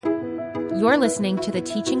You're listening to the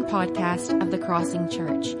teaching podcast of The Crossing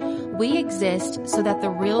Church. We exist so that the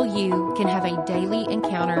real you can have a daily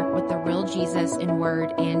encounter with the real Jesus in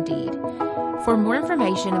word and deed. For more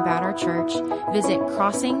information about our church, visit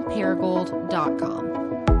crossingparagould.com.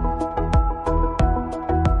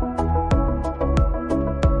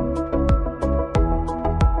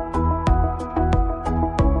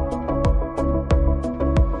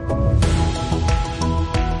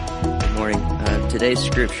 Today's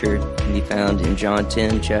scripture can be found in John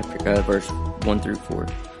 10, verse 1 through 4.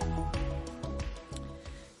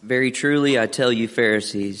 Very truly I tell you,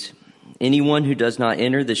 Pharisees, anyone who does not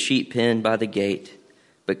enter the sheep pen by the gate,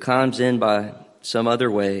 but climbs in by some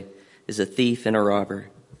other way, is a thief and a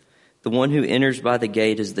robber. The one who enters by the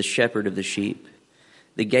gate is the shepherd of the sheep.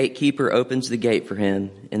 The gatekeeper opens the gate for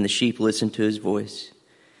him, and the sheep listen to his voice.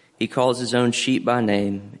 He calls his own sheep by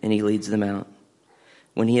name, and he leads them out.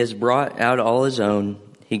 When he has brought out all his own,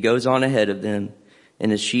 he goes on ahead of them,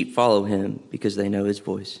 and his sheep follow him because they know his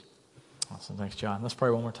voice. Awesome. Thanks, John. Let's pray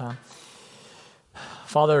one more time.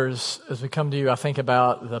 Father, as we come to you, I think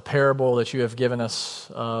about the parable that you have given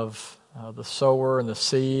us of the sower and the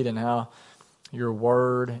seed and how your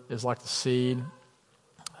word is like the seed.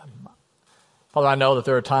 Father, I know that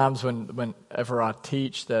there are times whenever I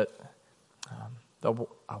teach that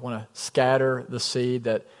I want to scatter the seed,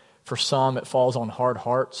 that for some, it falls on hard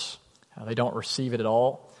hearts. They don't receive it at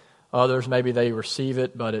all. Others, maybe they receive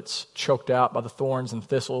it, but it's choked out by the thorns and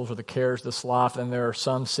thistles or the cares of this life. And there are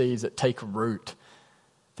some seeds that take root,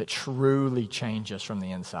 that truly change us from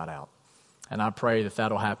the inside out. And I pray that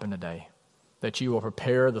that'll happen today, that you will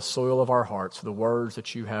prepare the soil of our hearts for the words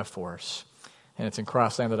that you have for us. And it's in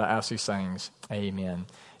Christ's name that I ask these things. Amen.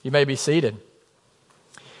 You may be seated.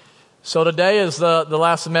 So today is the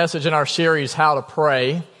last message in our series, How to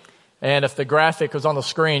Pray. And if the graphic was on the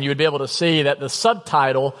screen, you would be able to see that the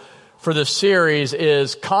subtitle for this series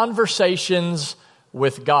is Conversations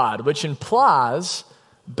with God, which implies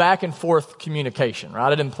back and forth communication,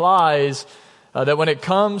 right? It implies that when it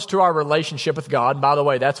comes to our relationship with God, by the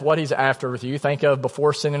way, that's what he's after with you. Think of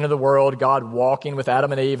before sin into the world, God walking with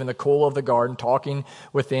Adam and Eve in the cool of the garden, talking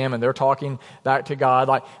with them, and they're talking back to God.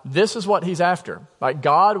 Like, this is what he's after. Like,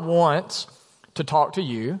 God wants to talk to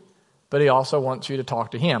you, but he also wants you to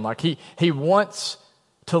talk to him. Like he wants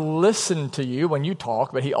to listen to you when you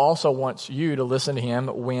talk, but he also wants you to listen to him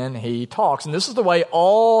when he talks. And this is the way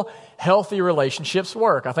all healthy relationships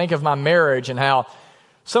work. I think of my marriage and how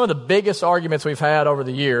some of the biggest arguments we've had over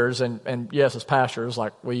the years, and yes, as pastors,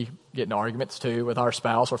 like we get in arguments too with our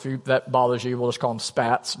spouse, or if that bothers you, we'll just call them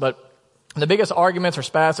spats. But the biggest arguments or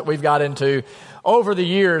spats that we've got into over the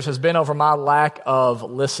years has been over my lack of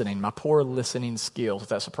listening, my poor listening skills, if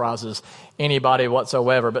that surprises anybody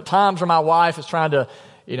whatsoever. But times where my wife is trying to,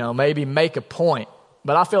 maybe make a point,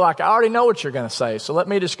 but I feel like I already know what you're going to say, so let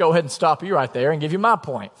me just go ahead and stop you right there and give you my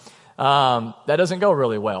point. That doesn't go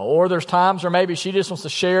really well. Or there's times where maybe she just wants to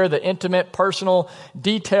share the intimate, personal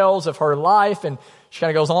details of her life, and she kind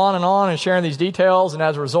of goes on and sharing these details, and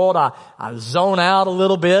as a result, I zone out a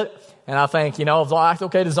little bit. And I think, it's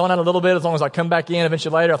okay to zone out a little bit as long as I come back in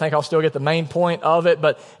eventually later. I think I'll still get the main point of it.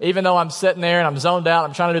 But even though I'm sitting there and I'm zoned out,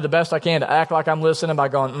 I'm trying to do the best I can to act like I'm listening by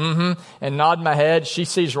going, and nodding my head, she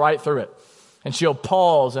sees right through it. And she'll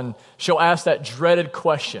pause and she'll ask that dreaded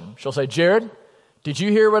question. She'll say, Jared, did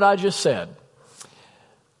you hear what I just said?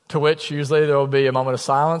 To which usually there will be a moment of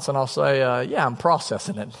silence and I'll say, yeah, I'm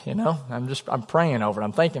processing it. I'm praying over it.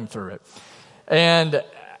 I'm thinking through it. And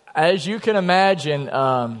as you can imagine,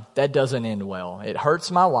 that doesn't end well. It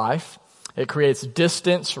hurts my wife. It creates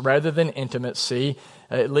distance rather than intimacy.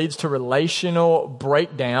 It leads to relational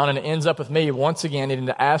breakdown, and it ends up with me once again needing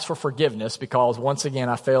to ask for forgiveness because once again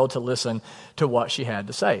I failed to listen to what she had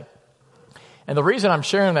to say. And the reason I'm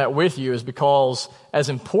sharing that with you is because as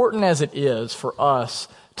important as it is for us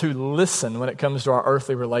to listen when it comes to our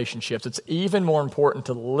earthly relationships, it's even more important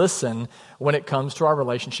to listen when it comes to our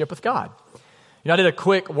relationship with God. I did a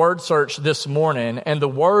quick word search this morning, and the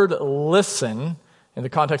word listen, in the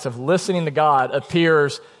context of listening to God,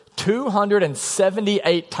 appears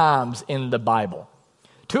 278 times in the Bible.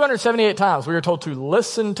 278 times we are told to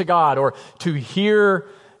listen to God or to hear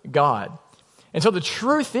God. And so the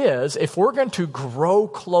truth is, if we're going to grow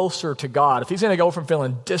closer to God, if he's going to go from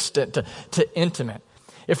feeling distant to intimate,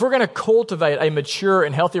 if we're going to cultivate a mature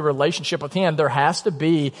and healthy relationship with him, there has to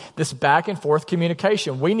be this back and forth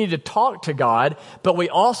communication. We need to talk to God, but we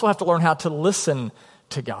also have to learn how to listen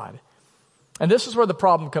to God. And this is where the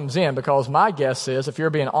problem comes in, because my guess is, if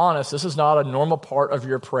you're being honest, this is not a normal part of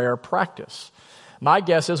your prayer practice. My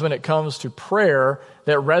guess is when it comes to prayer,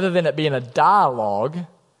 that rather than it being a dialogue,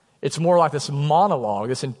 It's more like this monologue,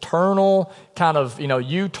 this internal kind of,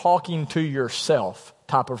 you talking to yourself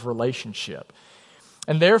type of relationship.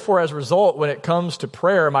 And therefore, as a result, when it comes to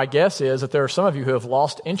prayer, my guess is that there are some of you who have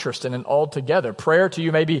lost interest in it altogether. Prayer to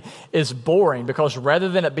you maybe is boring because rather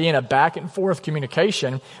than it being a back and forth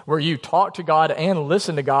communication where you talk to God and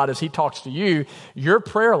listen to God as He talks to you, your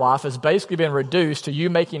prayer life has basically been reduced to you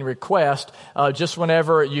making requests just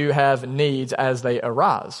whenever you have needs as they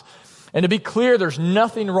arise. And to be clear, there's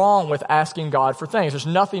nothing wrong with asking God for things. There's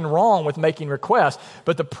nothing wrong with making requests.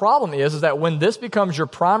 But the problem is that when this becomes your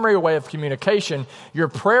primary way of communication, your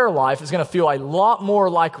prayer life is going to feel a lot more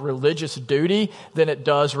like religious duty than it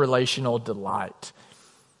does relational delight.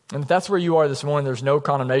 And if that's where you are this morning, there's no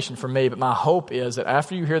condemnation for me. But my hope is that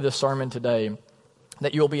after you hear this sermon today,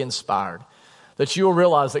 that you'll be inspired, that you'll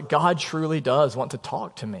realize that God truly does want to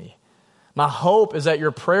talk to me. My hope is that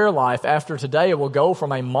your prayer life after today will go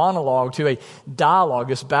from a monologue to a dialogue,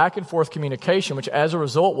 this back and forth communication, which as a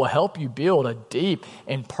result will help you build a deep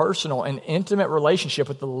and personal and intimate relationship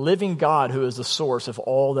with the living God who is the source of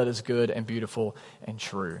all that is good and beautiful and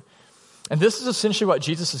true. And this is essentially what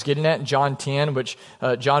Jesus is getting at in John 10, which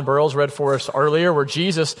John Burroughs read for us earlier, where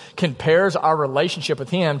Jesus compares our relationship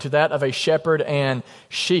with Him to that of a shepherd and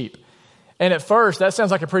sheep. And at first, that sounds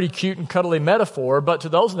like a pretty cute and cuddly metaphor, but to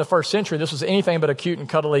those in the first century, this was anything but a cute and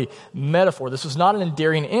cuddly metaphor. This was not an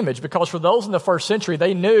endearing image, because for those in the first century,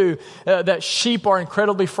 they knew that sheep are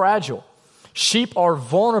incredibly fragile. Sheep are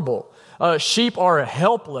vulnerable. Sheep are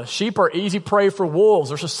helpless. Sheep are easy prey for wolves.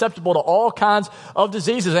 They're susceptible to all kinds of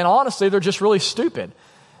diseases, and honestly, they're just really stupid.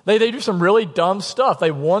 They do some really dumb stuff. They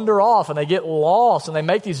wander off, and they get lost, and they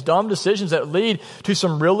make these dumb decisions that lead to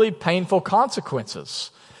some really painful consequences.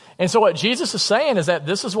 And so what Jesus is saying is that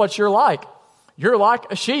this is what you're like. You're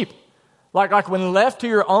like a sheep. Like when left to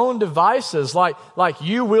your own devices, like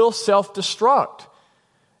you will self-destruct.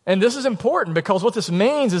 And this is important because what this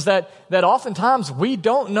means is that oftentimes we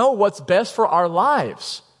don't know what's best for our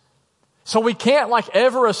lives. So we can't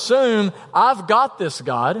ever assume, I've got this,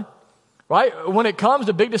 God. Right? When it comes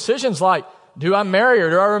to big decisions like, do I marry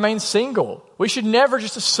or do I remain single? We should never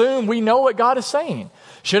just assume we know what God is saying.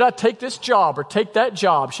 Should I take this job or take that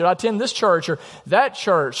job? Should I attend this church or that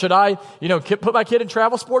church? Should I, put my kid in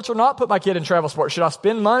travel sports or not put my kid in travel sports? Should I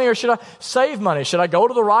spend money or should I save money? Should I go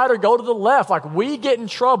to the right or go to the left? We get in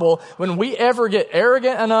trouble when we ever get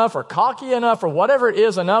arrogant enough or cocky enough or whatever it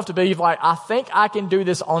is enough to be like, I think I can do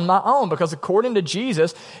this on my own. Because according to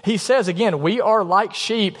Jesus, He says, again, we are like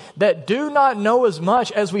sheep that do not know as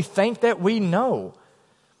much as we think that we know.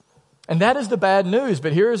 And that is the bad news,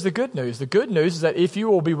 but here is the good news. The good news is that if you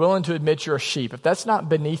will be willing to admit you're a sheep, if that's not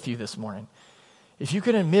beneath you this morning, if you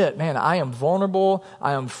can admit, man, I am vulnerable,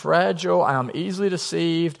 I am fragile, I am easily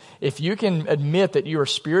deceived, if you can admit that you are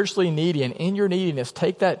spiritually needy and in your neediness,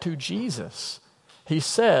 take that to Jesus. He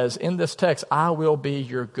says in this text, I will be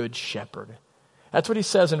your good shepherd. That's what He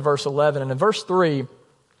says in verse 11. And in verse 3,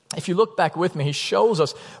 if you look back with me, He shows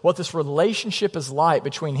us what this relationship is like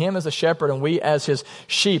between Him as a shepherd and we as His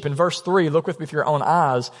sheep. In verse 3, look with me with your own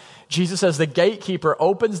eyes. Jesus says the gatekeeper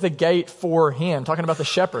opens the gate for Him, talking about the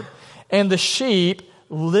shepherd. And the sheep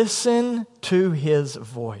listen to His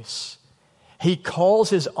voice. He calls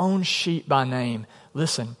His own sheep by name.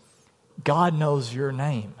 Listen, God knows your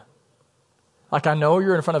name. I know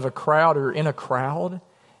you're in front of a crowd or you're in a crowd,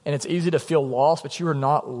 and it's easy to feel lost, but you are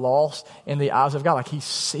not lost in the eyes of God. He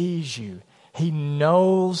sees you. He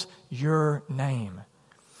knows your name.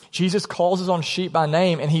 Jesus calls His own sheep by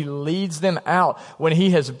name, and He leads them out. When He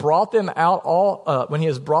has brought them out all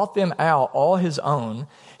His own,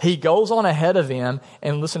 He goes on ahead of them,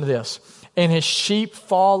 and listen to this. And His sheep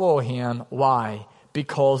follow Him. Why?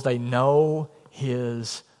 Because they know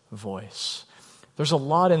His voice. There's a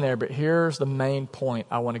lot in there, but here's the main point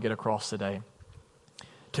I want to get across today.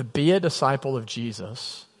 To be a disciple of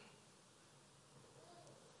Jesus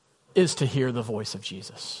is to hear the voice of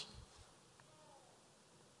Jesus.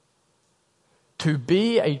 To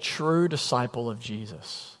be a true disciple of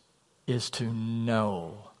Jesus is to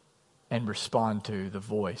know and respond to the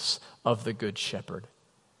voice of the Good Shepherd,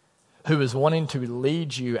 who is wanting to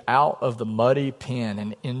lead you out of the muddy pen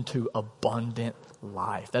and into abundant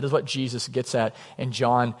life. That is what Jesus gets at in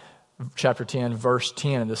John chapter 10, verse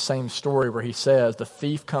 10, in the same story where He says, the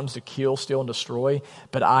thief comes to kill, steal, and destroy,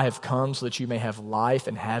 but I have come so that you may have life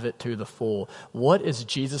and have it to the full. What is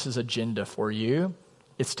Jesus' agenda for you?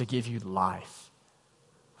 It's to give you life,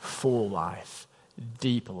 full life,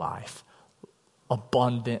 deep life,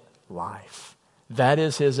 abundant life. That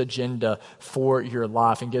is his agenda for your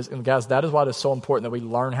life. And guys, that is why it is so important that we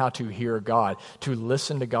learn how to hear God, to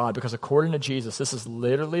listen to God, because according to Jesus, this is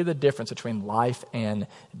literally the difference between life and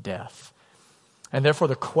death. And therefore,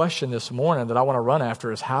 the question this morning that I want to run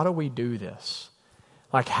after is, how do we do this?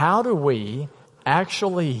 Like, how do we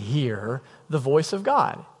actually hear the voice of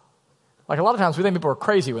God? Like, a lot of times we think people are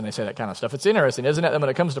crazy when they say that kind of stuff. It's interesting, isn't it, that when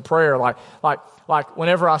it comes to prayer, like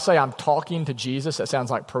whenever I say I'm talking to Jesus, that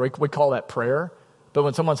sounds like prayer. We call that prayer. But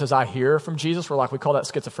when someone says I hear from Jesus, we call that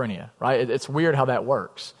schizophrenia, right? It's weird how that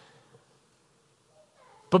works.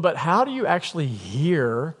 But how do you actually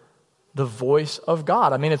hear the voice of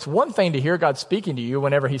God? I mean, it's one thing to hear God speaking to you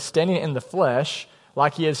whenever he's standing in the flesh,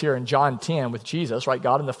 like he is here in John 10 with Jesus, right?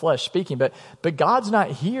 God in the flesh speaking. But God's not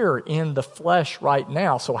here in the flesh right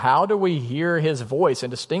now. So how do we hear his voice and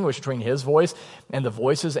distinguish between his voice and the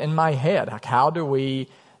voices in my head? Like, how do we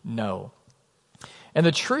know? And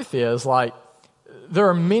the truth is, there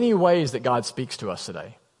are many ways that God speaks to us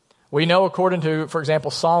today. We know, according to, for example,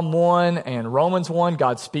 Psalm 1 and Romans 1,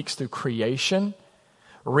 God speaks through creation.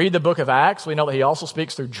 Read the book of Acts, we know that he also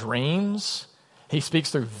speaks through dreams. He speaks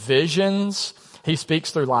through visions. He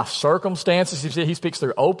speaks through life circumstances. He speaks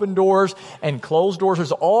through open doors and closed doors.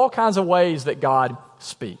 There's all kinds of ways that God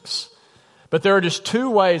speaks. But there are just two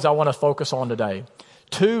ways I want to focus on today.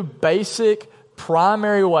 Two basic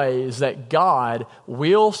primary ways that God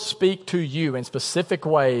will speak to you in specific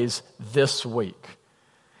ways this week.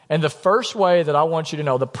 And the first way that I want you to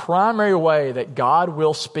know, the primary way that God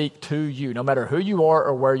will speak to you, no matter who you are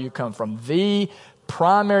or where you come from, the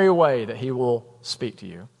primary way that he will speak to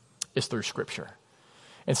you is through Scripture.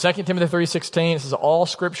 In 2 Timothy 3:16, it says, all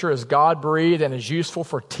Scripture is God-breathed and is useful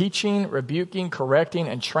for teaching, rebuking, correcting,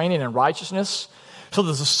 and training in righteousness, so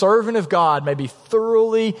that the servant of God may be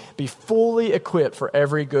fully equipped for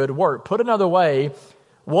every good work. Put another way,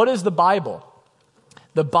 what is the Bible?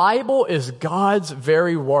 The Bible is God's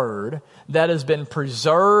very word that has been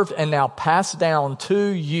preserved and now passed down to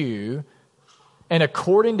you. And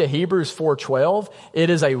according to Hebrews 4:12, it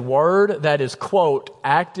is a word that is, quote,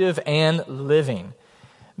 active and living.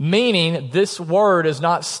 Meaning this word is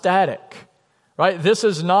not static. Right? This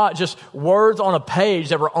is not just words on a page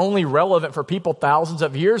that were only relevant for people thousands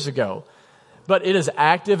of years ago. But it is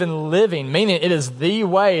active and living, meaning it is the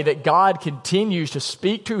way that God continues to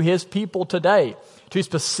speak to his people today, to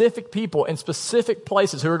specific people in specific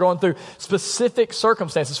places who are going through specific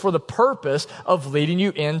circumstances for the purpose of leading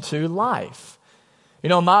you into life. You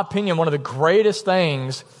know, in my opinion, one of the greatest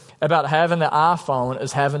things about having the iPhone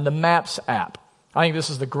is having the Maps app. I think this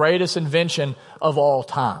is the greatest invention of all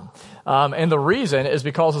time. And the reason is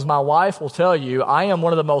because, as my wife will tell you, I am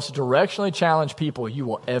one of the most directionally challenged people you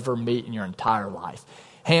will ever meet in your entire life.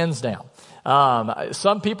 Hands down.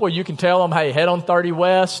 Some people, you can tell them, hey, head on 30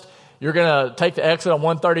 West. You're going to take the exit on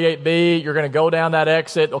 138B. You're going to go down that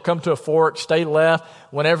exit. It'll come to a fork. Stay left.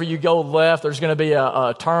 Whenever you go left, there's going to be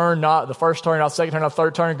a turn, not the first turn, not the second turn, not the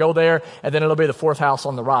third turn. Go there, and then it'll be the fourth house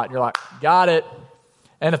on the right. And you're like, got it.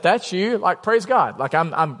 And if that's you, praise God.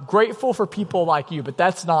 I'm grateful for people like you, but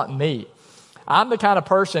that's not me. I'm the kind of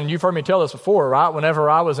person, you've heard me tell this before, right? Whenever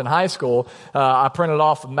I was in high school, I printed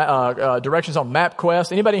off directions on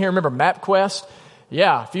MapQuest. Anybody here remember MapQuest?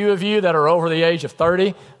 Yeah, a few of you that are over the age of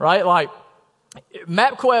 30, right?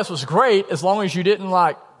 MapQuest was great as long as you didn't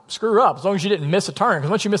screw up, as long as you didn't miss a turn.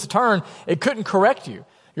 Because once you miss a turn, it couldn't correct you.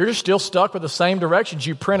 You're just still stuck with the same directions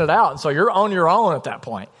you printed out. And so you're on your own at that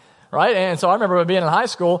point. Right? And so I remember being in high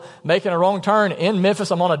school, making a wrong turn in Memphis.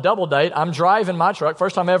 I'm on a double date. I'm driving my truck.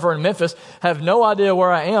 First time ever in Memphis. Have no idea where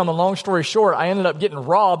I am. And long story short, I ended up getting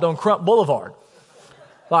robbed on Crump Boulevard.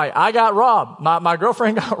 I got robbed. My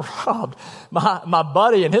girlfriend got robbed. My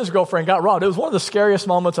buddy and his girlfriend got robbed. It was one of the scariest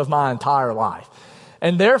moments of my entire life.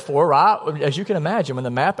 And therefore, right, as you can imagine, when the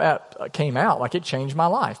map app came out, it changed my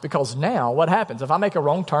life. Because now what happens? If I make a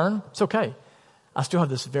wrong turn, it's okay. I still have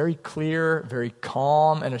this very clear, very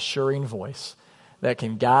calm and assuring voice that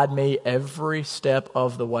can guide me every step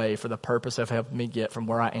of the way for the purpose of helping me get from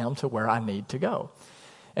where I am to where I need to go.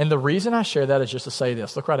 And the reason I share that is just to say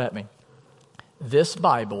this. Look right at me. This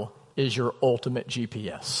Bible is your ultimate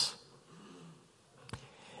GPS.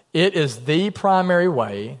 It is the primary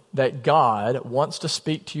way that God wants to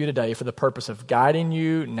speak to you today for the purpose of guiding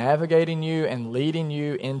you, navigating you, and leading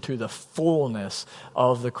you into the fullness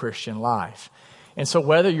of the Christian life. And so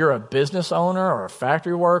whether you're a business owner or a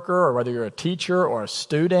factory worker, or whether you're a teacher or a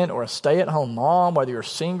student or a stay-at-home mom, whether you're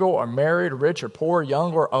single or married, rich or poor,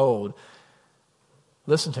 young or old,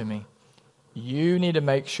 listen to me. You need to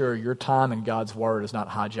make sure your time in God's Word is not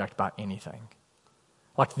hijacked by anything.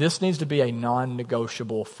 This needs to be a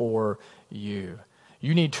non-negotiable for you.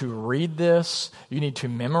 You need to read this. You need to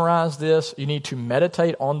memorize this. You need to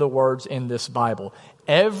meditate on the words in this Bible.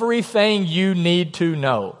 Everything you need to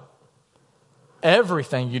know.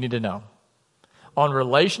 Everything you need to know. On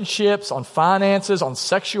relationships, on finances, on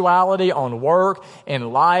sexuality, on work,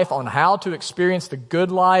 in life, on how to experience the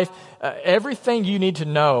good life. Everything you need to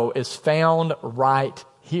know is found right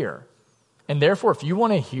here. And therefore, if you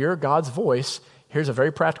want to hear God's voice, here's a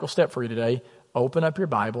very practical step for you today. Open up your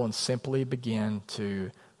Bible and simply begin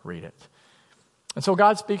to read it. And so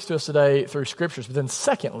God speaks to us today through Scriptures. But then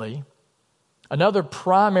secondly, another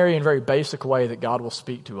primary and very basic way that God will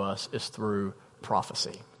speak to us is through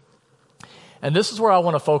prophecy. And this is where I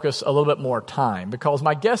want to focus a little bit more time, because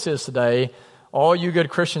my guess is today, all you good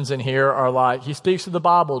Christians in here are like, he speaks through the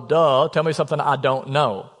Bible, duh, tell me something I don't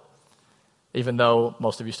know, even though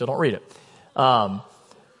most of you still don't read it.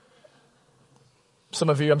 Some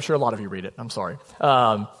of you, I'm sure a lot of you read it, I'm sorry.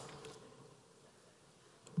 But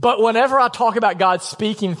whenever I talk about God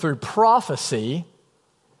speaking through prophecy,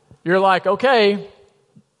 you're like, okay,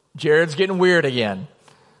 Jared's getting weird again.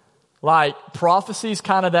 Like, prophecy's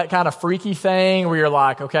kind of that kind of freaky thing where you're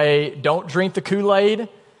like, okay, don't drink the Kool-Aid,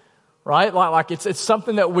 right? Like it's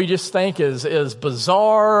something that we just think is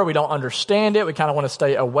bizarre. We don't understand it. We kind of want to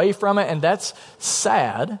stay away from it. And that's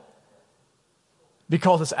sad,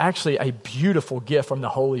 because it's actually a beautiful gift from the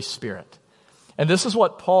Holy Spirit. And this is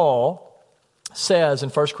what Paul says in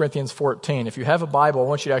 1 Corinthians 14. If you have a Bible, I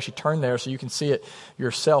want you to actually turn there so you can see it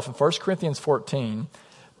yourself. In 1 Corinthians 14,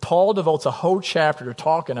 Paul devotes a whole chapter to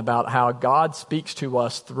talking about how God speaks to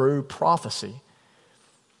us through prophecy.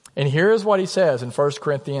 And here's what he says in 1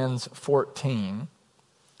 Corinthians 14,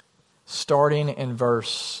 starting in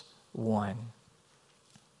verse 1.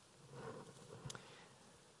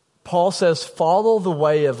 Paul says, follow the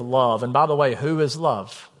way of love. And by the way, who is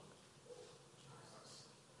love?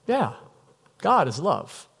 Yeah, God is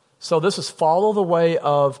love. So this is follow the way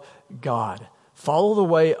of God. Follow the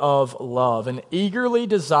way of love and eagerly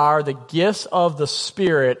desire the gifts of the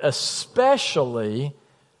Spirit, especially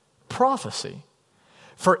prophecy.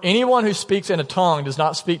 For anyone who speaks in a tongue does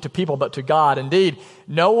not speak to people but to God. Indeed,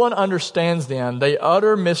 no one understands them. They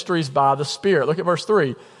utter mysteries by the Spirit. Look at verse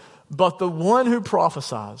 3. But the one who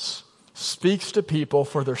prophesies speaks to people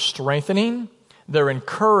for their strengthening, their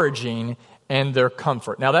encouraging, and their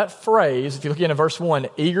comfort. Now that phrase, if you look again in verse 1,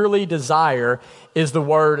 eagerly desire, is the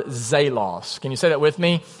word zelos. Can you say that with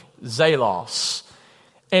me? Zelos.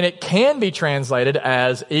 And it can be translated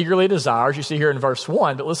as eagerly desires, you see here in verse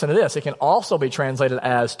 1, but listen to this. It can also be translated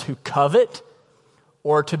as to covet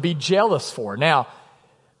or to be jealous for. Now,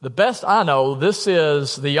 the best I know, this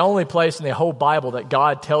is the only place in the whole Bible that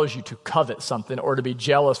God tells you to covet something or to be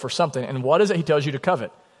jealous for something. And what is it he tells you to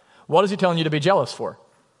covet? What is he telling you to be jealous for?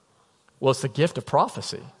 Well, it's the gift of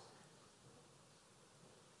prophecy.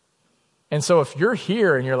 And so if you're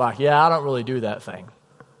here and you're like, yeah, I don't really do that thing.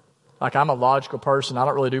 Like, I'm a logical person. I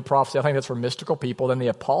don't really do prophecy. I think that's for mystical people. Then the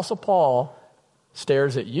Apostle Paul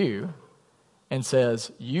stares at you and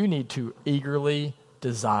says, you need to eagerly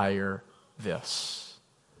desire this.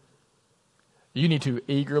 You need to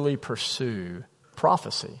eagerly pursue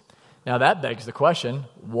prophecy. Now that begs the question,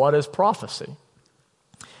 what is prophecy?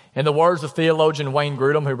 In the words of theologian Wayne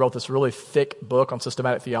Grudem, who wrote this really thick book on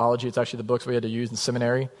systematic theology, it's actually the books we had to use in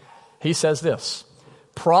seminary, he says this: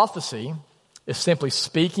 prophecy is simply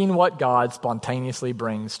speaking what God spontaneously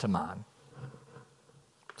brings to mind.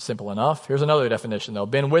 Simple enough. Here's another definition, though.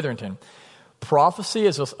 Ben Witherington. Prophecy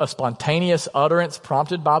is a spontaneous utterance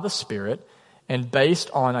prompted by the Spirit and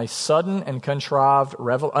based on a sudden and uncontrived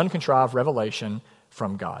revelation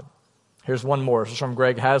from God. Here's one more. This is from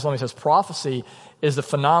Greg Haslam. He says, prophecy is the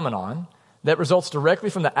phenomenon that results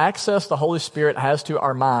directly from the access the Holy Spirit has to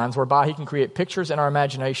our minds, whereby he can create pictures in our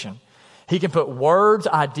imagination. He can put words,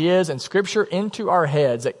 ideas, and scripture into our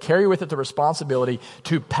heads that carry with it the responsibility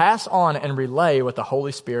to pass on and relay what the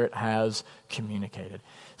Holy Spirit has communicated.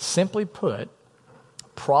 Simply put,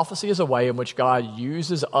 prophecy is a way in which God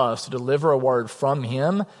uses us to deliver a word from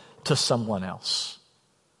him to someone else.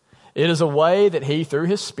 It is a way that he, through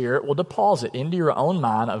his Spirit, will deposit into your own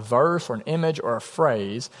mind a verse or an image or a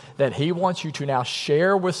phrase that he wants you to now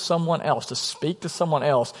share with someone else, to speak to someone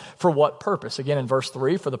else. For what purpose? Again, in verse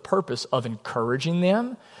 3, for the purpose of encouraging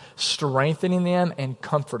them, strengthening them, and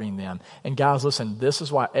comforting them. And guys, listen, this is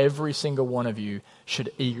why every single one of you should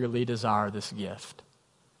eagerly desire this gift.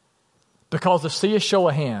 Because to see a show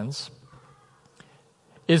of hands,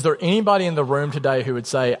 is there anybody in the room today who would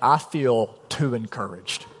say, I feel too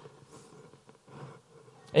encouraged?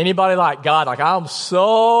 Anybody like God, like I'm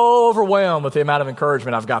so overwhelmed with the amount of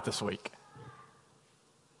encouragement I've got this week?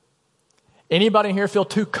 Anybody in here feel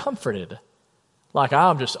too comforted? Like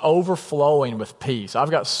I'm just overflowing with peace.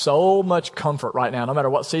 I've got so much comfort right now, no matter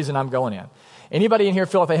what season I'm going in. Anybody in here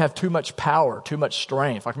feel like they have too much power, too much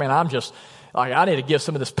strength? Like, man, I'm just, like, I need to give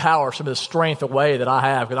some of this power, some of this strength away that I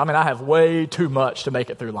have. Because, I have way too much to make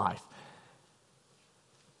it through life.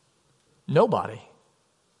 Nobody.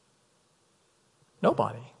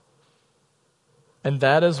 And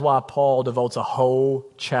that is why Paul devotes a whole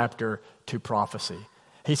chapter to prophecy.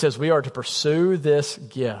 He says we are to pursue this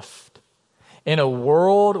gift in a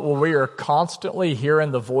world where we are constantly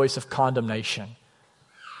hearing the voice of condemnation.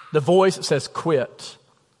 The voice that says quit.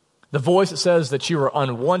 The voice that says that you are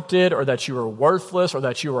unwanted or that you are worthless or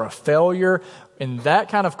that you are a failure. In that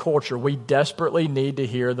kind of culture, we desperately need to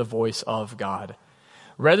hear the voice of God.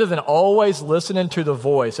 Rather than always listening to the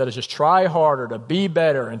voice that is just try harder to be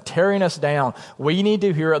better and tearing us down, we need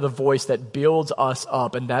to hear the voice that builds us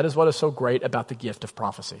up. And that is what is so great about the gift of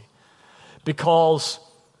prophecy. Because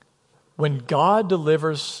when God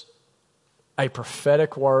delivers a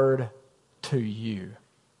prophetic word to you,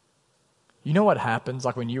 you know what happens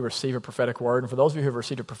like when you receive a prophetic word? And for those of you who have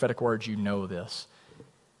received a prophetic word, you know this.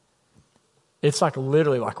 It's like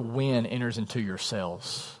literally like wind enters into your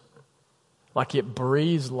cells. Like it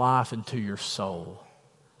breathes life into your soul.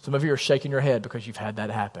 Some of you are shaking your head because you've had that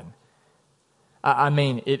happen.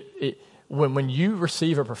 When you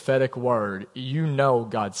receive a prophetic word, you know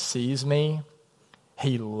God sees me,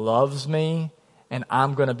 He loves me, and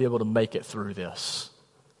I'm going to be able to make it through this.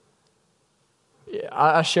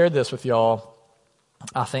 I shared this with y'all,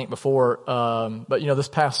 I think, before, but this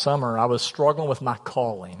past summer, I was struggling with my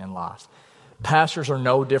calling in life. Pastors are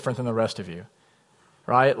no different than the rest of you.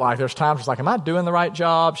 Right? Like there's times it's like, am I doing the right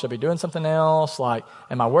job? Should I be doing something else? Like,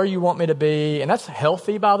 am I where you want me to be? And that's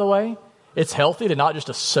healthy, by the way. It's healthy to not just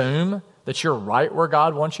assume that you're right where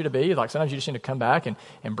God wants you to be. Like sometimes you just need to come back and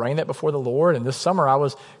bring that before the Lord. And this summer I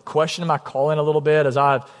was questioning my calling a little bit. As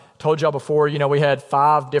I've told y'all before, we had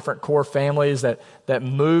 5 different core families that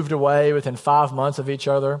moved away within 5 months of each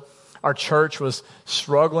other. Our church was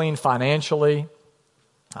struggling financially.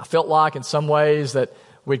 I felt like in some ways that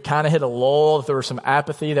we'd kind of hit a lull, that there was some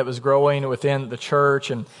apathy that was growing within the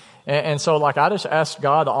church. And so like I just asked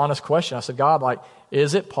God the honest question. I said, God, like,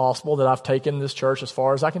 is it possible that I've taken this church as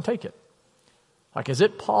far as I can take it? Like, is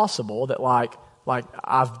it possible that like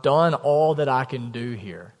I've done all that I can do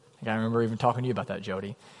here? I remember even talking to you about that,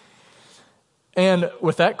 Jody. And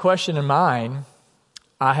with that question in mind,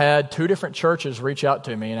 I had 2 different churches reach out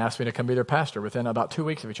to me and ask me to come be their pastor within about 2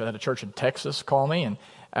 weeks of each other. I had a church in Texas call me and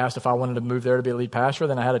asked if I wanted to move there to be a lead pastor.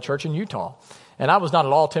 Then I had a church in Utah. And I was not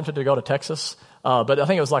at all tempted to go to Texas, but I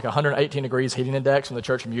think it was like 118 degrees heating index when the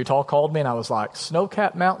church from Utah called me, and I was like,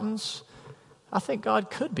 snow-capped mountains? I think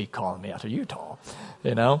God could be calling me out to Utah,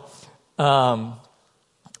 But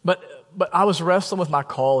I was wrestling with my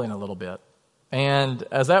calling a little bit. And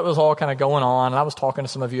as that was all kind of going on, and I was talking to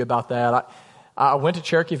some of you about that, I went to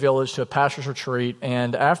Cherokee Village to a pastor's retreat,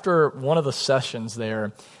 and after one of the sessions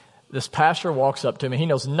there, this pastor walks up to me. He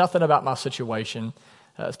knows nothing about my situation.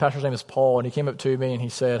 This pastor's name is Paul, and he came up to me and he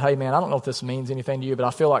said, hey man, I don't know if this means anything to you, but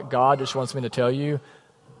I feel like God just wants me to tell you,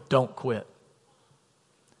 don't quit.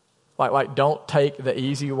 Like don't take the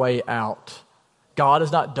easy way out. God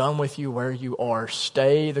is not done with you where you are.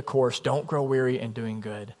 Stay the course. Don't grow weary in doing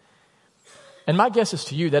good. And my guess is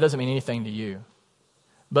to you, that doesn't mean anything to you.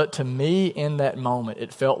 But to me, in that moment,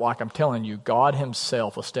 it felt like, I'm telling you, God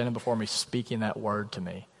Himself was standing before me speaking that word to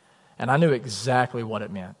me. And I knew exactly what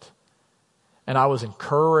it meant. And I was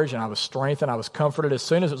encouraged, and I was strengthened, I was comforted. As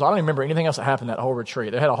soon as it was, I don't even remember anything else that happened that whole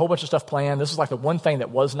retreat. They had a whole bunch of stuff planned. This was like the one thing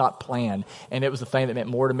that was not planned, and it was the thing that meant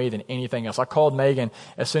more to me than anything else. I called Megan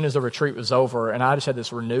as soon as the retreat was over, and I just had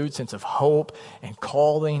this renewed sense of hope and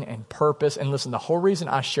calling and purpose. And listen, the whole reason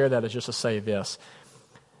I share that is just to say this.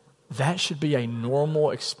 That should be a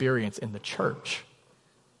normal experience in the church.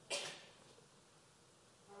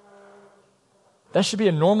 That should be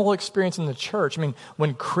a normal experience in the church. I mean,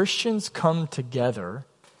 when Christians come together,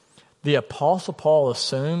 the Apostle Paul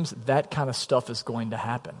assumes that kind of stuff is going to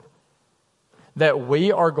happen. That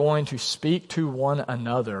we are going to speak to one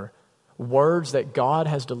another words that God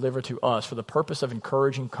has delivered to us for the purpose of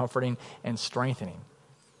encouraging, comforting, and strengthening.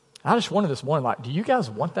 I just wondered this morning, do you guys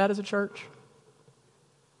want that as a church?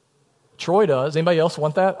 Troy does. Anybody else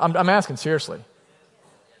want that? I'm asking seriously.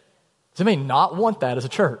 Does anybody not want that as a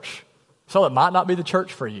church? So it might not be the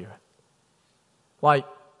church for you. I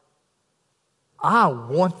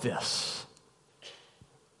want this.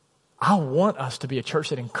 I want us to be a church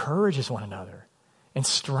that encourages one another and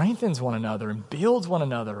strengthens one another and builds one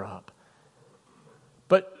another up.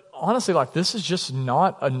 But honestly, this is just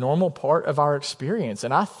not a normal part of our experience.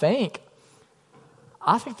 And I think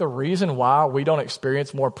I think the reason why we don't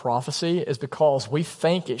experience more prophecy is because we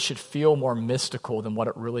think it should feel more mystical than what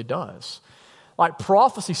it really does. Like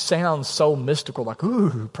prophecy sounds so mystical, like,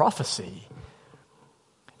 ooh, prophecy.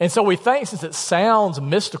 And so we think since it sounds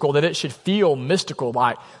mystical that it should feel mystical,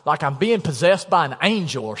 like I'm being possessed by an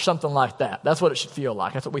angel or something like that. That's what it should feel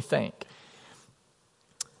like. That's what we think.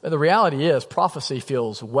 But the reality is prophecy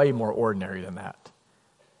feels way more ordinary than that.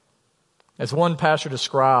 As one pastor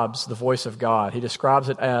describes the voice of God, he describes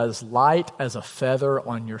it as light as a feather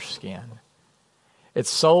on your skin. It's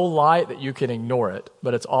so light that you can ignore it,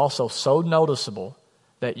 but it's also so noticeable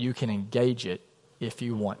that you can engage it if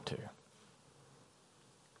you want to.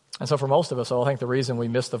 And so for most of us, I think the reason we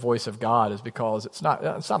miss the voice of God is because it's not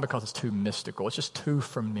because it's too mystical. It's just too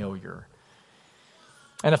familiar.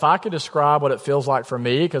 And if I could describe what it feels like for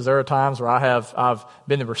me, because there are times where I've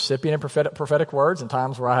been the recipient of prophetic words and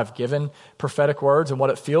times where I have given prophetic words, and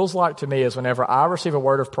what it feels like to me is whenever I receive a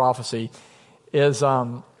word of prophecy is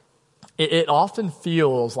it often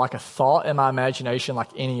feels like a thought in my imagination like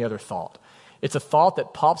any other thought. It's a thought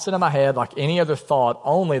that pops into my head like any other thought,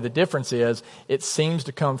 only the difference is it seems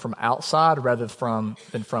to come from outside rather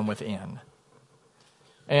than from within.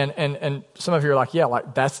 And some of you are like, yeah,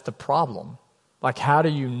 like that's the problem. Like, how do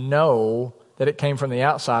you know that it came from the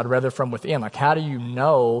outside rather from within? Like, how do you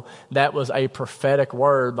know that was a prophetic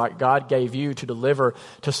word like God gave you to deliver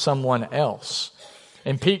to someone else?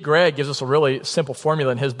 And Pete Greig gives us a really simple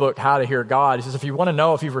formula in his book, How to Hear God. He says, if you want to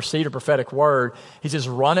know if you've received a prophetic word, he says,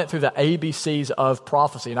 run it through the ABCs of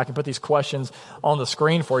prophecy. And I can put these questions on the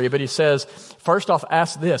screen for you. But he says, first off,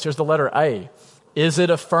 ask this. Here's the letter A. Is it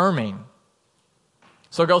affirming?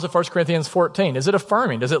 So it goes to 1 Corinthians 14. Is it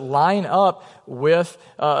affirming? Does it line up with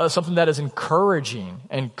something that is encouraging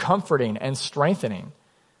and comforting and strengthening?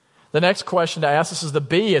 The next question to ask, this is the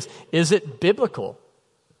B, is it biblical?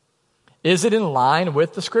 Is it in line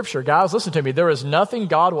with the Scripture? Guys, listen to me. There is nothing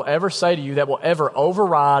God will ever say to you that will ever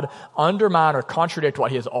override, undermine, or contradict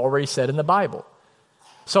what He has already said in the Bible.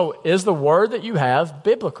 So is the word that you have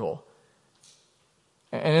biblical?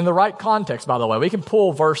 And in the right context, by the way. We can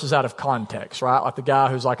pull verses out of context, right? Like the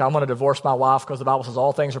guy who's like, I'm going to divorce my wife because the Bible says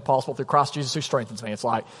all things are possible through Christ Jesus who strengthens me. It's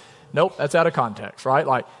like, nope, that's out of context, right?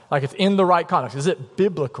 Like it's in the right context. Is it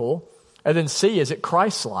biblical? And then C, is it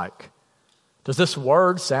Christ-like? Does this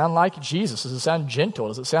word sound like Jesus? Does it sound gentle?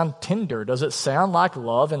 Does it sound tender? Does it sound like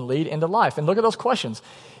love and lead into life? And look at those questions.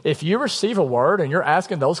 If you receive a word and you're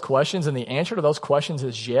asking those questions and the answer to those questions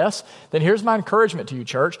is yes, then here's my encouragement to you,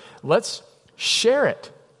 church. Let's share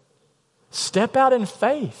it. Step out in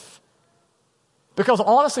faith. Because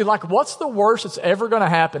honestly, like what's the worst that's ever going to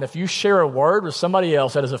happen if you share a word with somebody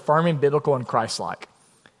else that is affirming, biblical, and Christ-like?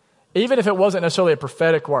 Even if it wasn't necessarily a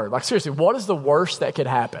prophetic word. Like seriously, what is the worst that could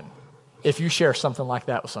happen if you share something like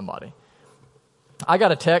that with somebody? I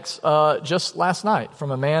got a text just last night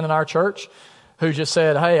from a man in our church who just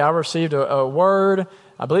said, hey, I received a word.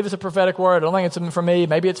 I believe it's a prophetic word. I don't think it's for me.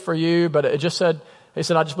 Maybe it's for you. But it just said, he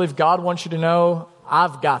said, I just believe God wants you to know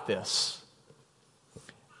I've got this.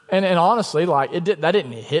 And honestly, like that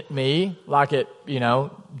didn't hit me like it,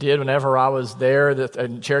 did whenever I was there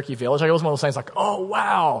in Cherokee Village. Like it was one of those things like, oh,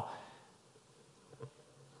 wow.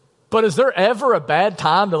 But is there ever a bad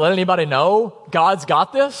time to let anybody know God's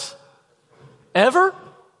got this? Ever?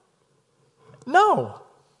 No.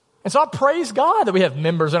 And so I praise God that we have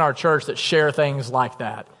members in our church that share things like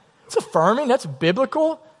that. It's affirming. That's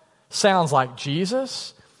biblical. Sounds like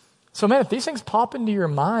Jesus. So man, if these things pop into your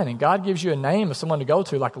mind and God gives you a name of someone to go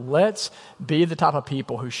to, like let's be the type of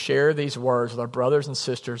people who share these words with our brothers and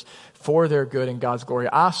sisters for their good and God's glory.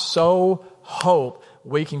 I so hope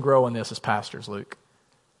we can grow in this as pastors, Luke.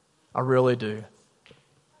 I really do.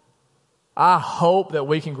 I hope that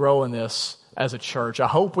we can grow in this as a church. I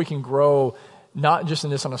hope we can grow not just in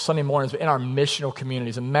this on a Sunday mornings, but in our missional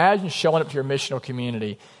communities. Imagine showing up to your missional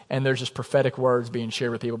community and there's just prophetic words being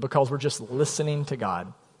shared with people because we're just listening to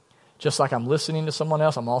God. Just like I'm listening to someone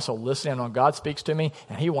else, I'm also listening when God speaks to me,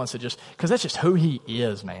 and He wants to because that's just who He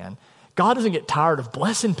is, man. God doesn't get tired of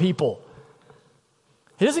blessing people.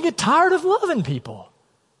 He doesn't get tired of loving people.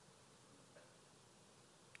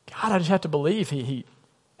 God, I just have to believe He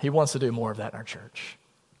wants to do more of that in our church.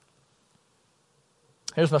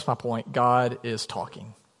 Here's my point. God is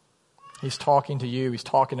talking. He's talking to you. He's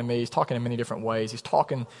talking to me. He's talking in many different ways. He's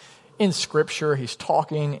talking in Scripture. He's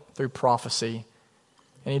talking through prophecy.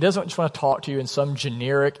 And He doesn't just want to talk to you in some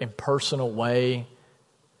generic, impersonal way.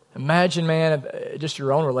 Imagine, man, just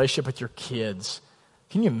your own relationship with your kids.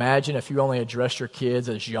 Can you imagine if you only addressed your kids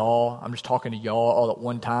as y'all? I'm just talking to y'all all at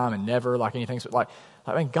one time and never like anything.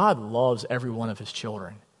 God loves every one of His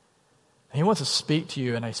children. And He wants to speak to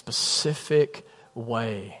you in a specific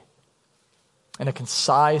way. In a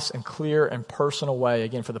concise and clear and personal way,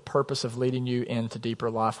 again, for the purpose of leading you into deeper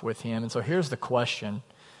life with him. And so here's the question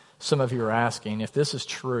some of you are asking. If this is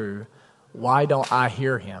true, why don't I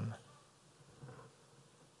hear him?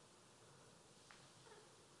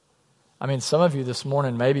 I mean, some of you this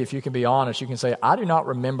morning, maybe if you can be honest, you can say, I do not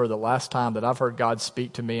remember the last time that I've heard God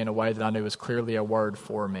speak to me in a way that I knew was clearly a word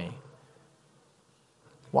for me.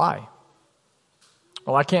 Why?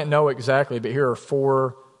 Well, I can't know exactly, but here are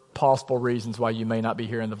 4 possible reasons why you may not be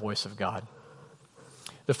hearing the voice of God.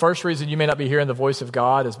 The first reason you may not be hearing the voice of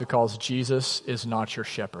God is because Jesus is not your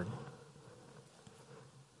shepherd.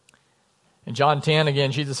 In John 10,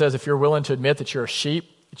 again, Jesus says, if you're willing to admit that you're a sheep,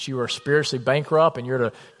 that you are spiritually bankrupt and you're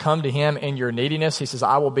to come to him in your neediness, he says,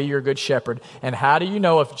 I will be your good shepherd. And how do you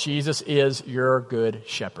know if Jesus is your good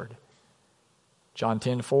shepherd? John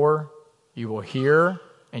 10:4, you will hear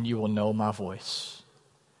and you will know my voice.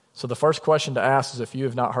 So the first question to ask is, if you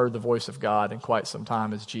have not heard the voice of God in quite some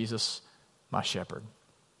time, is Jesus my shepherd?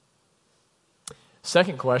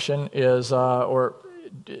 Second question is,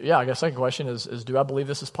 second question is, do I believe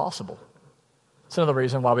this is possible? It's another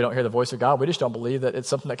reason why we don't hear the voice of God. We just don't believe that it's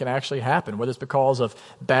something that can actually happen, whether it's because of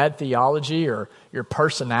bad theology or your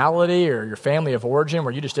personality or your family of origin,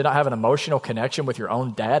 where you just did not have an emotional connection with your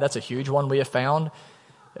own dad. That's a huge one we have found.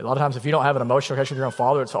 A lot of times if you don't have an emotional connection with your own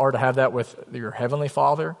father, it's hard to have that with your heavenly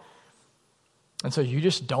Father. And so you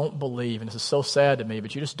just don't believe, and this is so sad to me,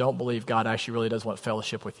 but you just don't believe God actually really does want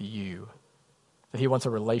fellowship with you, that he wants a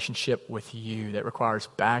relationship with you that requires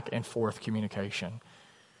back and forth communication.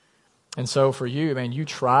 And so for you, man, you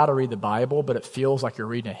try to read the Bible, but it feels like you're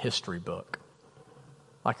reading a history book,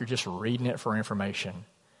 like you're just reading it for information.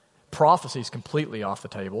 Prophecy is completely off the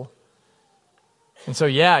table. And so,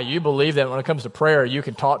 you believe that when it comes to prayer, you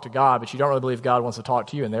can talk to God, but you don't really believe God wants to talk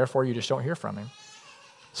to you, and therefore you just don't hear from him.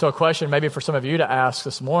 So a question maybe for some of you to ask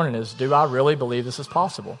this morning is, do I really believe this is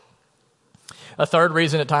possible? A third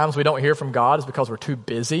reason at times we don't hear from God is because we're too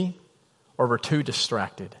busy or we're too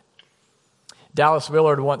distracted. Dallas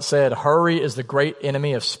Willard once said, hurry is the great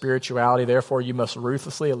enemy of spirituality, therefore you must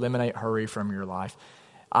ruthlessly eliminate hurry from your life.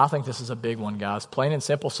 I think this is a big one, guys. Plain and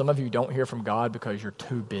simple, some of you don't hear from God because you're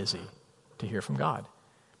too busy to hear from God.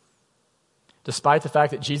 Despite the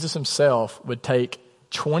fact that Jesus himself would take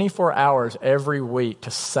 24 hours every week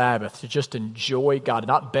to Sabbath, to just enjoy God,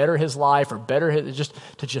 not better his life or just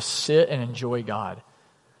to just sit and enjoy God.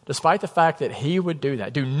 Despite the fact that he would do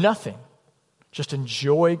that, do nothing, just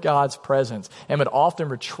enjoy God's presence, and would often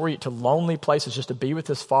retreat to lonely places just to be with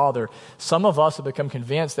his Father, some of us have become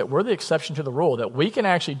convinced that we're the exception to the rule, that we can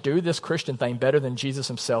actually do this Christian thing better than Jesus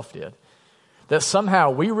himself did. That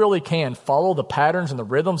somehow we really can follow the patterns and the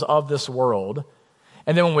rhythms of this world,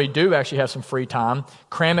 and then when we do actually have some free time,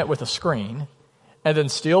 cram it with a screen, and then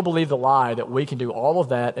still believe the lie that we can do all of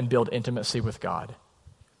that and build intimacy with God.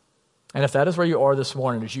 And if that is where you are this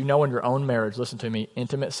morning, as you know in your own marriage, listen to me,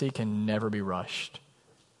 intimacy can never be rushed.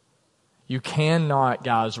 You cannot,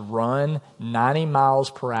 guys, run 90 miles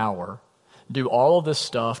per hour, do all of this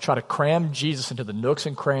stuff, try to cram Jesus into the nooks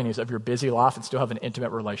and crannies of your busy life and still have an intimate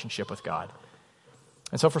relationship with God.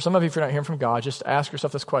 And so for some of you, if you're not hearing from God, just ask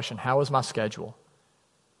yourself this question: how is my schedule?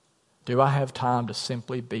 Do I have time to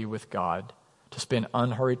simply be with God, to spend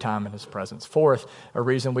unhurried time in his presence? Fourth, a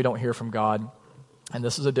reason we don't hear from God, and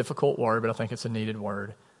this is a difficult word, but I think it's a needed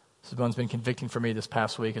word. This one's been convicting for me this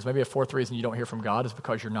past week, is maybe a fourth reason you don't hear from God is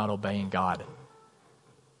because you're not obeying God.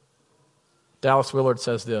 Dallas Willard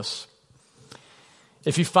says this: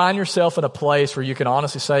 if you find yourself in a place where you can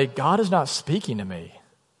honestly say, God is not speaking to me,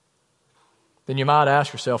 then you might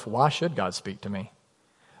ask yourself, why should God speak to me?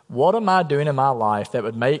 What am I doing in my life that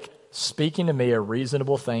would make speaking to me a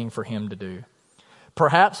reasonable thing for him to do?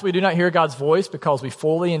 Perhaps we do not hear God's voice because we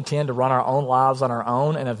fully intend to run our own lives on our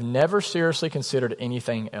own and have never seriously considered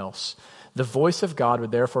anything else. The voice of God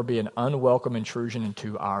would therefore be an unwelcome intrusion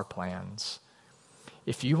into our plans.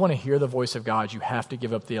 If you want to hear the voice of God, you have to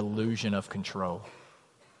give up the illusion of control.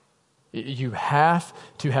 You have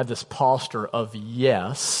to have this posture of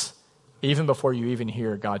yes, even before you even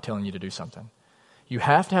hear God telling you to do something. You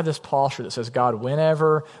have to have this posture that says, God,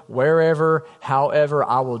 whenever, wherever, however,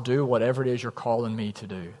 I will do whatever it is you're calling me to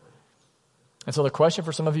do. And so the question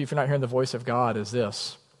for some of you, if you're not hearing the voice of God, is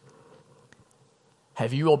this: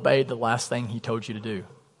 have you obeyed the last thing he told you to do?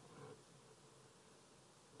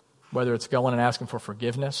 Whether it's going and asking for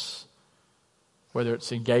forgiveness, whether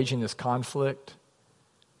it's engaging this conflict,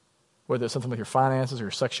 whether it's something with your finances or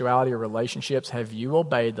your sexuality or relationships, have you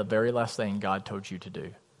obeyed the very last thing God told you to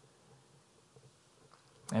do?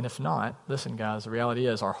 And if not, listen, guys, the reality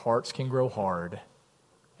is our hearts can grow hard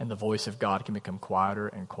and the voice of God can become quieter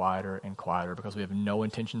and quieter and quieter because we have no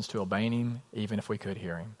intentions to obeying him, even if we could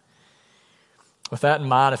hear him. With that in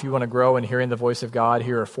mind, if you want to grow in hearing the voice of God,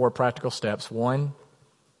 here are 4 practical steps. 1,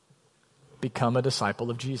 become a disciple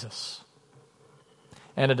of Jesus.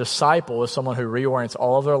 And a disciple is someone who reorients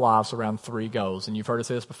all of their lives around 3 goals. And you've heard us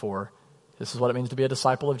say this before. This is what it means to be a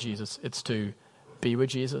disciple of Jesus. It's to be with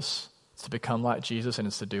Jesus, it's to become like Jesus, and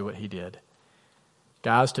it's to do what he did.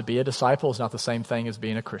 Guys, to be a disciple is not the same thing as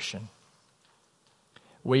being a Christian.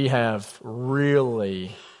 We have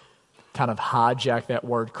really kind of hijacked that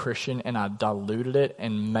word Christian and I diluted it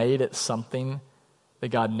and made it something that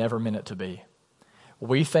God never meant it to be.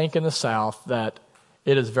 We think in the South that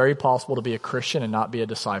it is very possible to be a Christian and not be a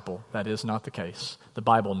disciple. That is not the case. The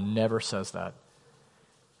Bible never says that.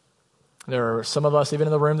 There are some of us, even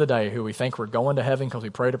in the room today, who we think we're going to heaven because we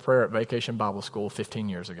prayed a prayer at Vacation Bible School 15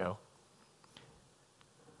 years ago.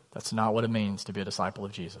 That's not what it means to be a disciple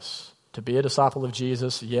of Jesus. To be a disciple of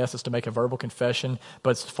Jesus, yes, it's to make a verbal confession, but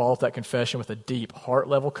it's to follow that confession with a deep,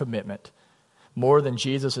 heart-level commitment. More than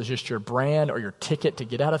Jesus is just your brand or your ticket to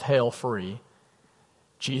get out of hell free.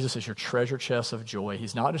 Jesus is your treasure chest of joy.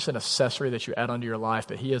 He's not just an accessory that you add onto your life,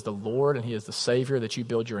 but he is the Lord and he is the Savior that you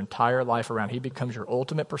build your entire life around. He becomes your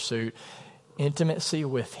ultimate pursuit. Intimacy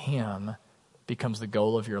with him becomes the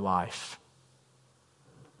goal of your life.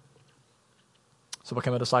 So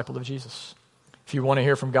become a disciple of Jesus. If you want to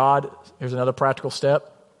hear from God, here's another practical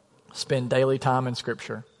step. Spend daily time in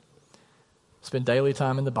Scripture. Spend daily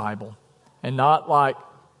time in the Bible. And not like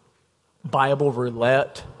Bible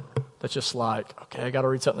roulette. That's just like, okay, I got to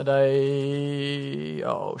read something today.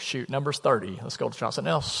 Oh, shoot, Numbers 30. Let's go try something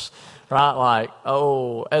else. Right? Like,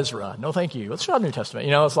 oh, Ezra. No, thank you. Let's try the New Testament.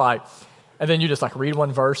 You know, it's like, and then you just like read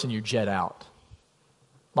one verse and you jet out.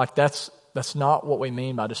 Like that's not what we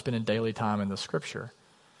mean by just spending daily time in the Scripture.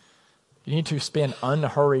 You need to spend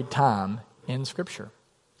unhurried time in Scripture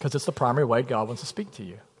because it's the primary way God wants to speak to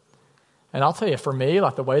you. And I'll tell you, for me,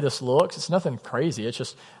 like the way this looks, it's nothing crazy. It's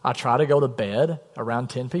just I try to go to bed around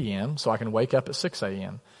 10 p.m. so I can wake up at 6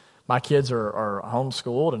 a.m. My kids are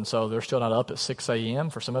homeschooled, and so they're still not up at 6 a.m.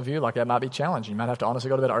 For some of you, like that might be challenging. You might have to honestly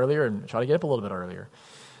go to bed earlier and try to get up a little bit earlier.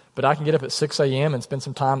 But I can get up at 6 a.m. and spend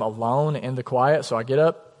some time alone in the quiet. So I get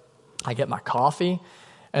up, I get my coffee,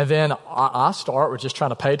 and then I start with just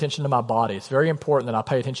trying to pay attention to my body. It's very important that I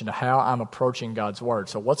pay attention to how I'm approaching God's Word.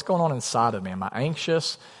 So what's going on inside of me? Am I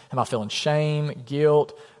anxious? Am I feeling shame,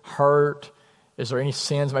 guilt, hurt? Is there any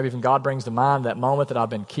sins maybe even God brings to mind that moment that I've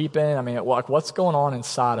been keeping? I mean, like what's going on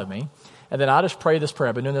inside of me? And then I just pray this prayer.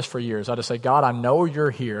 I've been doing this for years. I just say, God, I know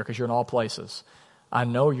you're here because you're in all places. I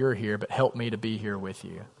know you're here, but help me to be here with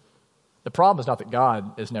you. The problem is not that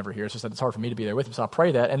God is never here. It's just that it's hard for me to be there with him. So I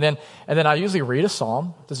pray that. And then I usually read a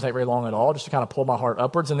psalm. It doesn't take very long at all, just to kind of pull my heart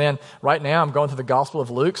upwards. And then right now I'm going through the Gospel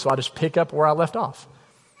of Luke, so I just pick up where I left off.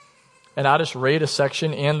 And I just read a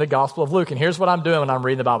section in the Gospel of Luke. And here's what I'm doing when I'm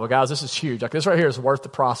reading the Bible. Guys, this is huge. Like this right here is worth the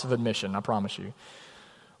price of admission, I promise you.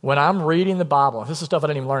 When I'm reading the Bible, this is stuff I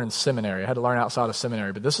didn't even learn in seminary. I had to learn outside of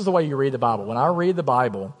seminary. But this is the way you read the Bible. When I read the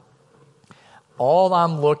Bible, all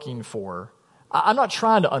I'm looking for, I'm not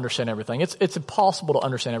trying to understand everything. It's impossible to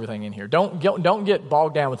understand everything in here. Don't get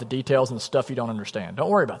bogged down with the details and the stuff you don't understand. Don't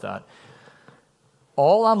worry about that.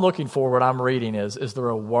 All I'm looking for, what I'm reading is there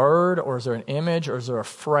a word or is there an image or is there a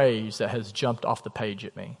phrase that has jumped off the page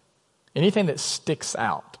at me? Anything that sticks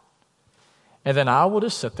out. And then I will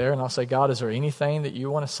just sit there and I'll say, God, is there anything that you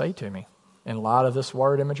want to say to me in light of this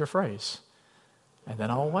word, image, or phrase? And then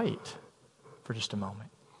I'll wait for just a moment.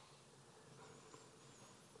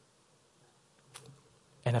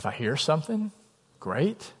 And if I hear something,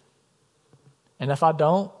 great. And if I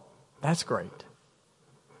don't, that's great.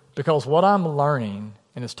 Because what I'm learning,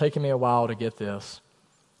 and it's taken me a while to get this,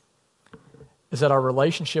 is that our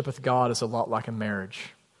relationship with God is a lot like a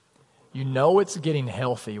marriage. You know it's getting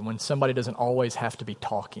healthy when somebody doesn't always have to be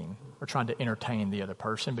talking or trying to entertain the other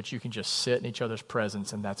person, but you can just sit in each other's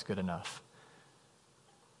presence and that's good enough.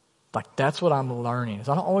 Like, that's what I'm learning, is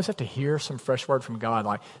I don't always have to hear some fresh word from God.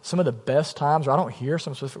 Like, some of the best times where I don't hear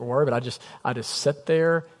some specific word, but I just sit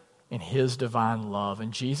there in his divine love.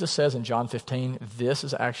 And Jesus says in John 15, this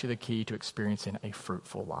is actually the key to experiencing a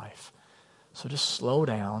fruitful life. So just slow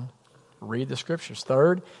down, read the Scriptures.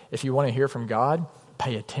 Third, if you want to hear from God,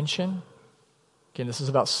 pay attention. Again, this is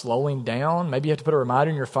about slowing down. Maybe you have to put a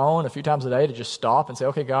reminder in your phone a few times a day to just stop and say,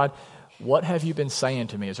 okay, God, what have you been saying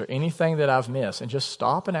to me? Is there anything that I've missed? And just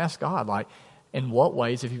stop and ask God, like, in what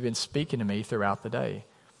ways have you been speaking to me throughout the day?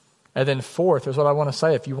 And then fourth, here's what I want to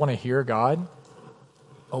say. If you want to hear God,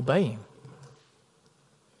 obey him.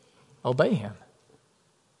 Obey him.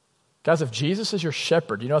 Guys, if Jesus is your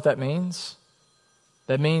shepherd, you know what that means?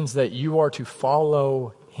 That means that you are to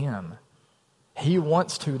follow him. He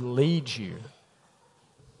wants to lead you.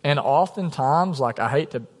 And oftentimes, I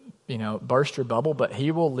hate to, burst your bubble, but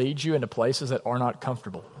he will lead you into places that are not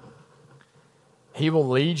comfortable. He will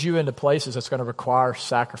lead you into places that's going to require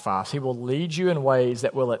sacrifice. He will lead you in ways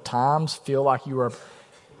that will at times feel like you are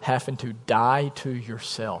having to die to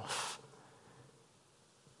yourself.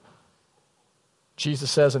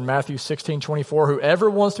 Jesus says in Matthew 16:24, whoever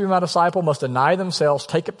wants to be my disciple must deny themselves,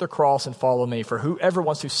 take up their cross, and follow me. For whoever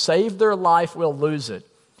wants to save their life will lose it.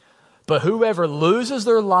 But whoever loses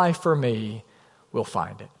their life for me will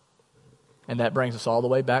find it. And that brings us all the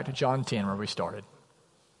way back to John 10 where we started.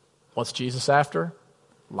 What's Jesus after?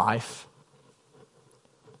 Life.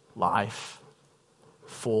 Life.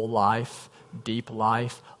 Full life. Deep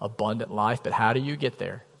life. Abundant life. But how do you get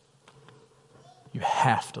there? You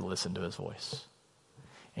have to listen to his voice.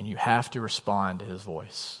 And you have to respond to his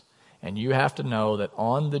voice. And you have to know that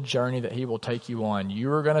on the journey that he will take you on, you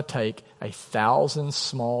are going to take 1,000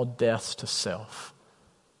 small deaths to self.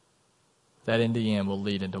 That in the end will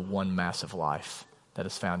lead into one massive life that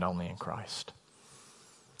is found only in Christ.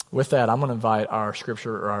 With that, I'm going to invite our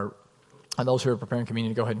scripture, and those who are preparing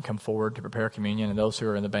communion to go ahead and come forward to prepare communion, and those who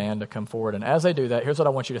are in the band to come forward. And as they do that, here's what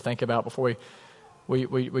I want you to think about before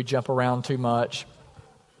we jump around too much.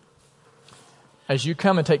 As you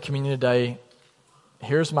come and take communion today,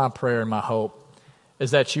 here's my prayer and my hope,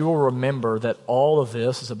 is that you will remember that all of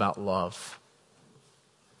this is about love.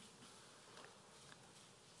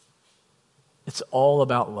 It's all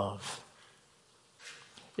about love.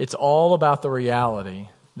 It's all about the reality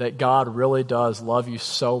that God really does love you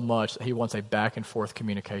so much that he wants a back and forth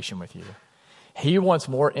communication with you. He wants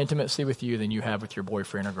more intimacy with you than you have with your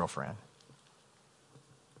boyfriend or girlfriend.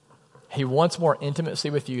 He wants more intimacy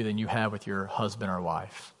with you than you have with your husband or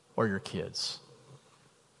wife or your kids.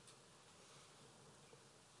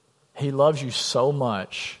 He loves you so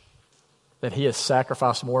much that he has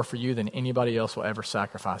sacrificed more for you than anybody else will ever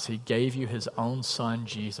sacrifice. He gave you his own son,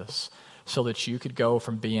 Jesus, so that you could go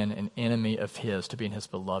from being an enemy of his to being his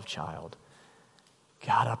beloved child.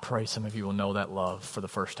 God, I pray some of you will know that love for the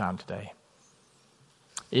first time today.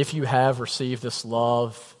 If you have received this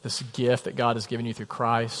love, this gift that God has given you through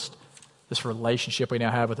Christ, this relationship we now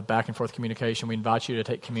have with the back and forth communication, we invite you to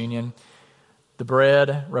take communion. The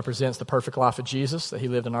bread represents the perfect life of Jesus that he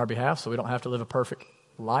lived on our behalf, so we don't have to live a perfect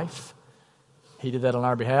life. He did that on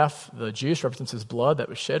our behalf. The juice represents his blood that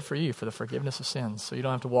was shed for you for the forgiveness of sins. So you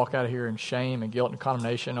don't have to walk out of here in shame and guilt and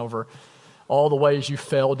condemnation over all the ways you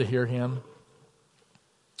failed to hear him.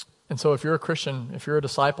 And so if you're a Christian, if you're a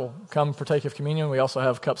disciple, come partake of communion. We also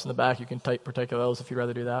have cups in the back. You can partake of those if you'd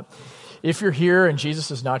rather do that. If you're here and Jesus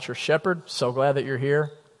is not your shepherd, so glad that you're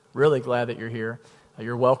here. Really glad that you're here.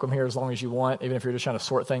 You're welcome here as long as you want, even if you're just trying to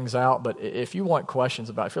sort things out. But if you want questions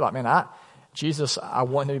about it, if you're like, man, Jesus, I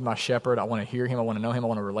want him to be my shepherd. I want to hear him. I want to know him. I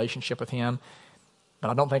want a relationship with him.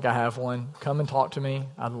 But I don't think I have one. Come and talk to me.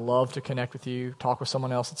 I'd love to connect with you. Talk with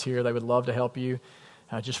someone else that's here. They would love to help you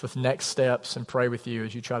just with next steps and pray with you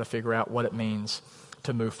as you try to figure out what it means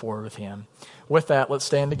to move forward with him. With that, let's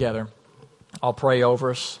stand together. I'll pray over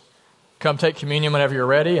us. Come take communion whenever you're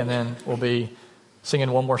ready, and then we'll be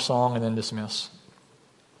singing one more song and then dismiss.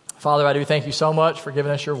 Father, I do thank you so much for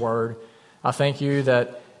giving us your word. I thank you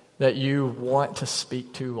that you want to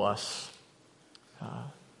speak to us.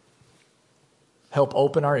 Help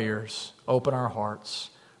open our ears, open our hearts,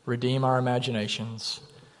 redeem our imaginations.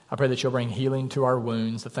 I pray that you'll bring healing to our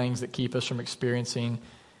wounds, the things that keep us from experiencing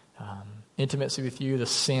intimacy with you, the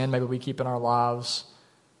sin maybe we keep in our lives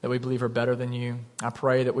that we believe are better than you. I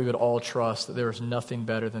pray that we would all trust that there is nothing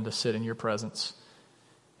better than to sit in your presence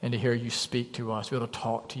and to hear you speak to us, to be able to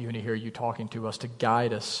talk to you and to hear you talking to us, to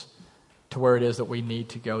guide us to where it is that we need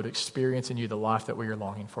to go, to experience in you the life that we are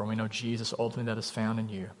longing for. And we know, Jesus, ultimately that is found in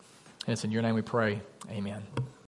you. And it's in your name we pray. Amen.